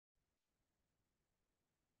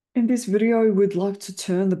In this video, we'd like to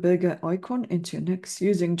turn the burger icon into an X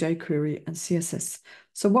using jQuery and CSS.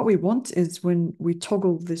 So what we want is when we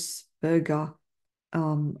toggle this burger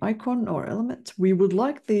icon or element, we would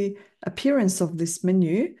like the appearance of this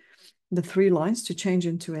menu, the three lines, to change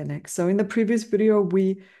into an X. So in the previous video,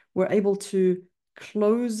 we were able to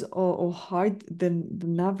close or hide the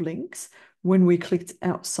nav links when we clicked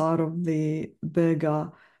outside of the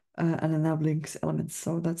burger and the nav links elements.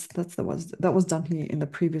 So that was done here in the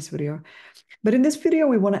previous video. But in this video,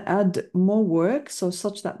 we want to add more work, so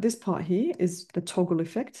such that this part here is the toggle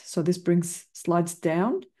effect. So this slides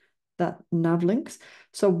down that nav links.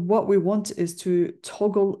 So what we want is to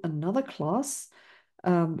toggle another class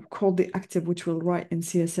called the active, which we'll write in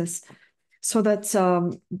CSS. So that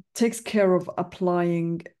takes care of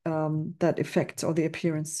applying that effect or the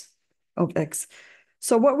appearance of X.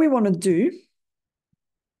 So what we want to do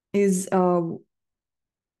is when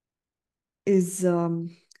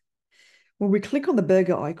we click on the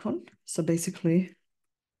burger icon, so basically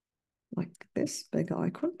like this burger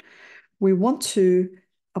icon, we want to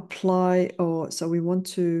apply, or so we want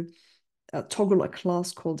to toggle a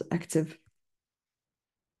class called active.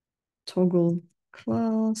 Toggle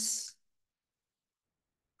class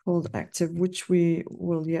called active, which we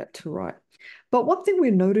will yet to write. But one thing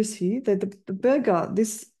we notice here that the burger,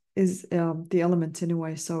 this is the element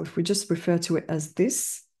anyway. So if we just refer to it as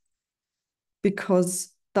this,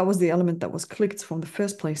 because that was the element that was clicked from the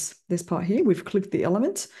first place. This part here, we've clicked the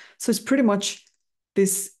element. So it's pretty much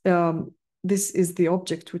this, this is the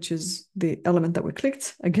object, which is the element that we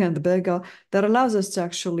clicked. Again, the burger, that allows us to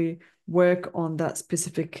actually work on that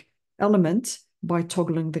specific element by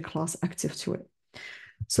toggling the class active to it.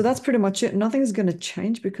 So that's pretty much it. Nothing is going to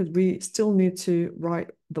change because we still need to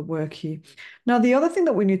write the work here. Now, the other thing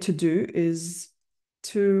that we need to do is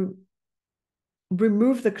to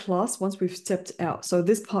remove the class once we've stepped out. So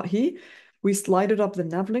this part here, we slided up the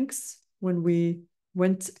nav links when we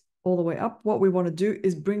went all the way up. What we want to do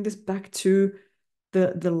is bring this back to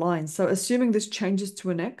the line. So assuming this changes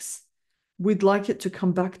to an X, we'd like it to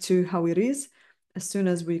come back to how it is as soon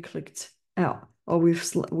as we clicked out, or we've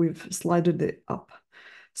slided it up.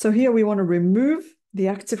 So here we want to remove the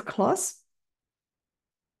active class.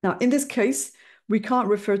 Now, in this case, we can't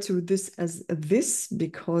refer to this as this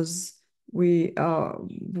because we're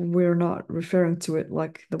not referring to it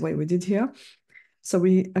like the way we did here. So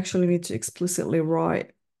we actually need to explicitly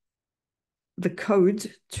write the code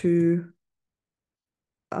to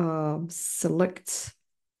select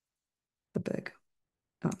the burger.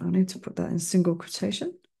 I need to put that in single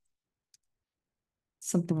quotation,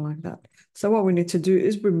 something like that. So what we need to do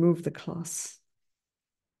is remove the class.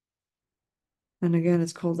 And again,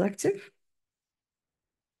 it's called active.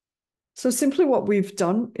 So simply what we've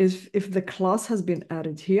done is if the class has been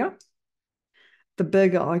added here, the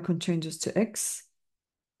burger icon changes to X.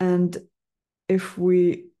 And if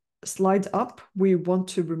we slide up, we want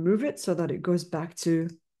to remove it so that it goes back to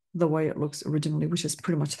the way it looks originally, which is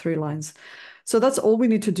pretty much 3 lines. So that's all we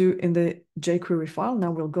need to do in the jQuery file.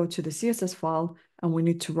 Now we'll go to the CSS file and we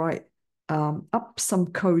need to write up some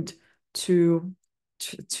code to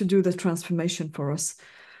do the transformation for us.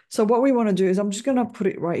 So what we want to do is I'm just going to put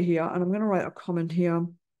it right here and I'm going to write a comment here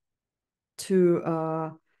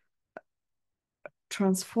to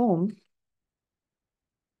transform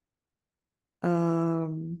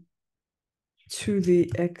to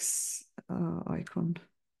the X icon.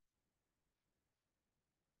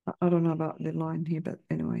 I don't know about the line here, but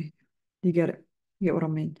anyway, you get it. You get what I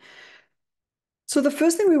mean. So the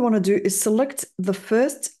first thing we want to do is select the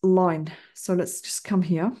first line. So let's just come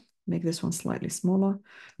here, make this one slightly smaller.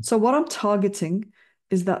 So what I'm targeting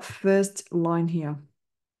is that first line here.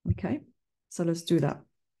 Okay, so let's do that.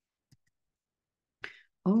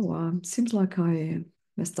 Oh, seems like I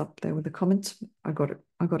messed up there with the comment. I got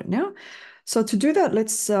it now. So to do that,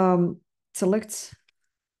 let's select,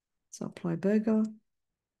 so apply burger,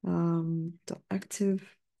 dot active,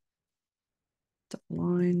 dot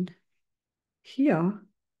line. Here,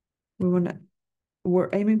 we're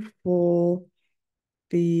aiming for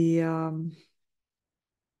the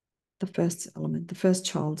first element, the first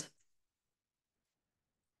child.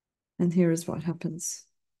 And here is what happens.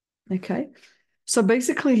 Okay. So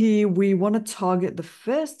basically here, we want to target the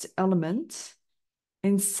first element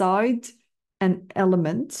inside an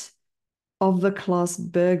element of the class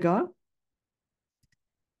burger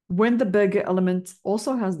when the burger element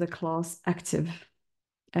also has the class active.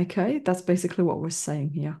 Okay, that's basically what we're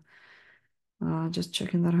saying here. Just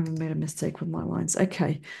checking that I haven't made a mistake with my lines.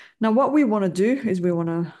 Okay, now what we want to do is we want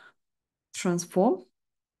to transform.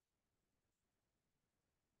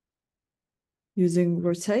 using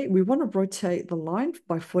rotate. We want to rotate the line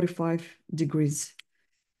by 45 degrees.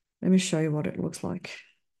 Let me show you what it looks like.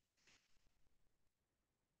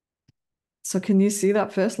 So can you see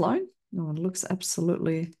that first line? No, it looks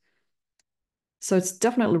absolutely... So it's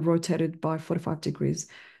definitely rotated by 45 degrees.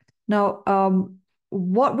 Now,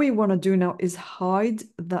 what we want to do now is hide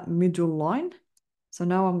that middle line. So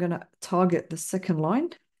now I'm going to target the second line.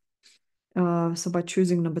 So by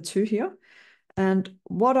choosing number 2 here. And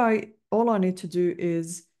all I need to do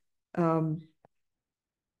is for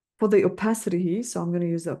the opacity here, so I'm going to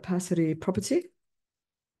use the opacity property.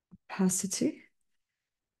 Opacity.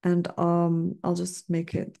 And I'll just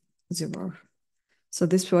make it 0. So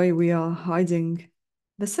this way we are hiding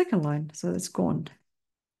the second line. So it's gone.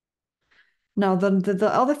 Now, the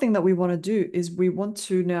other thing that we want to do is we want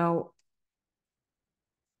to now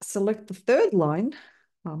select the third line.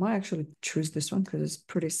 I might actually choose this one because it's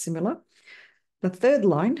pretty similar. The third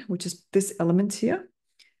line, which is this element here.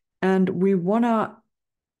 And we want to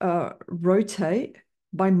rotate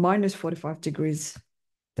by minus 45 degrees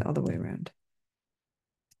the other way around.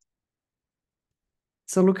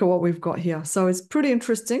 So look at what we've got here. So it's pretty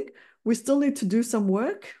interesting. We still need to do some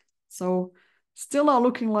work. So still are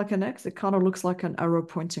looking like an X. It kind of looks like an arrow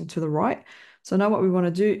pointing to the right. So now what we want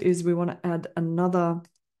to do is we want to add another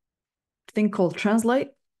thing called translate.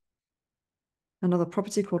 Another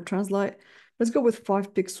property called translate. Let's go with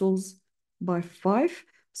 5 pixels by 5.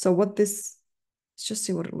 So what this, let's just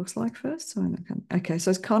see what it looks like first. Okay,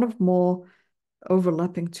 so it's kind of more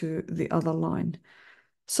overlapping to the other line.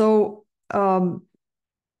 So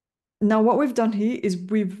now what we've done here is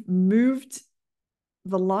we've moved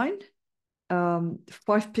the line 5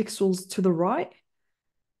 pixels to the right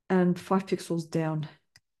and 5 pixels down.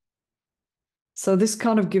 So this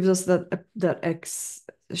kind of gives us that X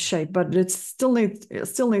shape, but it still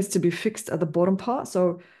needs to be fixed at the bottom part.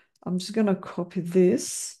 So I'm just going to copy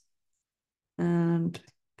this and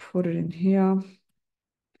put it in here.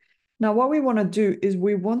 Now what we want to do is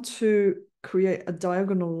we want to create a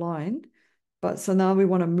diagonal line, but so now we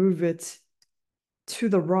want to move it to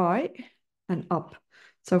the right and up.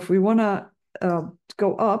 So if we want to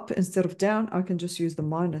go up instead of down, I can just use the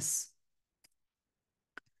minus.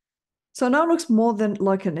 So now it looks more than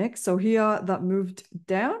like an X. So here that moved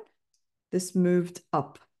down, this moved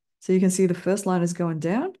up. So you can see the first line is going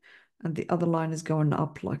down and the other line is going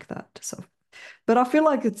up like that. So, but I feel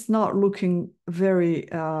like it's not looking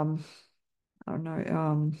very, I don't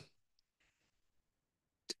know,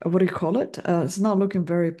 what do you call it? It's not looking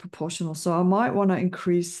very proportional. So I might want to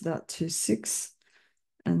increase that to 6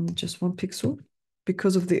 and just 1 pixel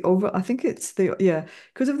because of the I think it's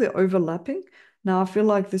because of the overlapping. Now I feel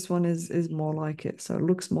like this one is more like it. So it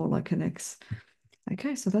looks more like an X.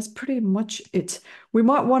 Okay, so that's pretty much it. We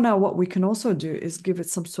might want to, what we can also do is give it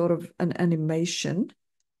some sort of an animation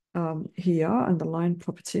here and the line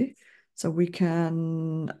property. So we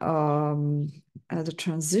can add a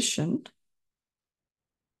transition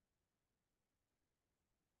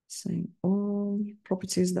saying all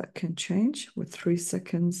properties that can change with 3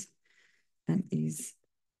 seconds and ease.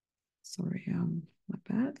 Sorry, my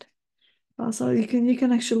bad. So you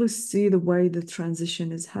can actually see the way the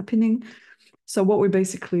transition is happening. So what we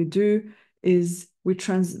basically do is the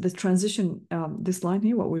transition, this line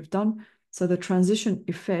here, what we've done. So the transition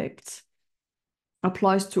effect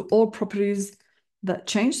applies to all properties that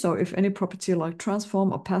change. So if any property like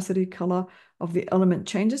transform, opacity, color of the element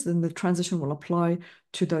changes, then the transition will apply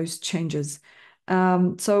to those changes.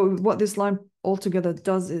 So what this line altogether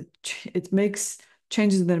does, it makes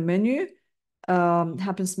changes in the menu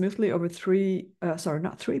happen smoothly over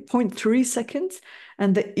 3.3 seconds,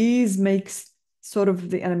 and the ease makes sort of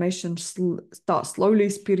the animation start slowly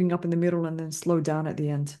speeding up in the middle and then slow down at the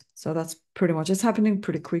end. So that's pretty much, it's happening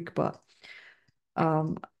pretty quick, but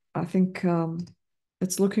I think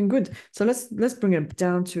it's looking good. So let's bring it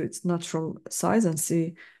down to its natural size and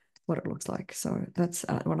see what it looks like. So that's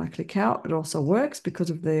when I click out, it also works because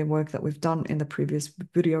of the work that we've done in the previous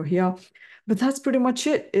video here. But that's pretty much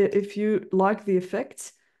it. If you like the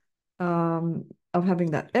effect of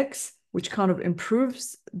having that X, which kind of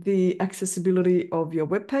improves the accessibility of your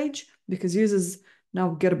web page because users now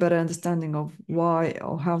get a better understanding of why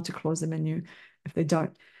or how to close the menu if they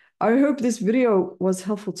don't. I hope this video was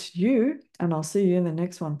helpful to you, and I'll see you in the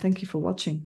next one. Thank you for watching.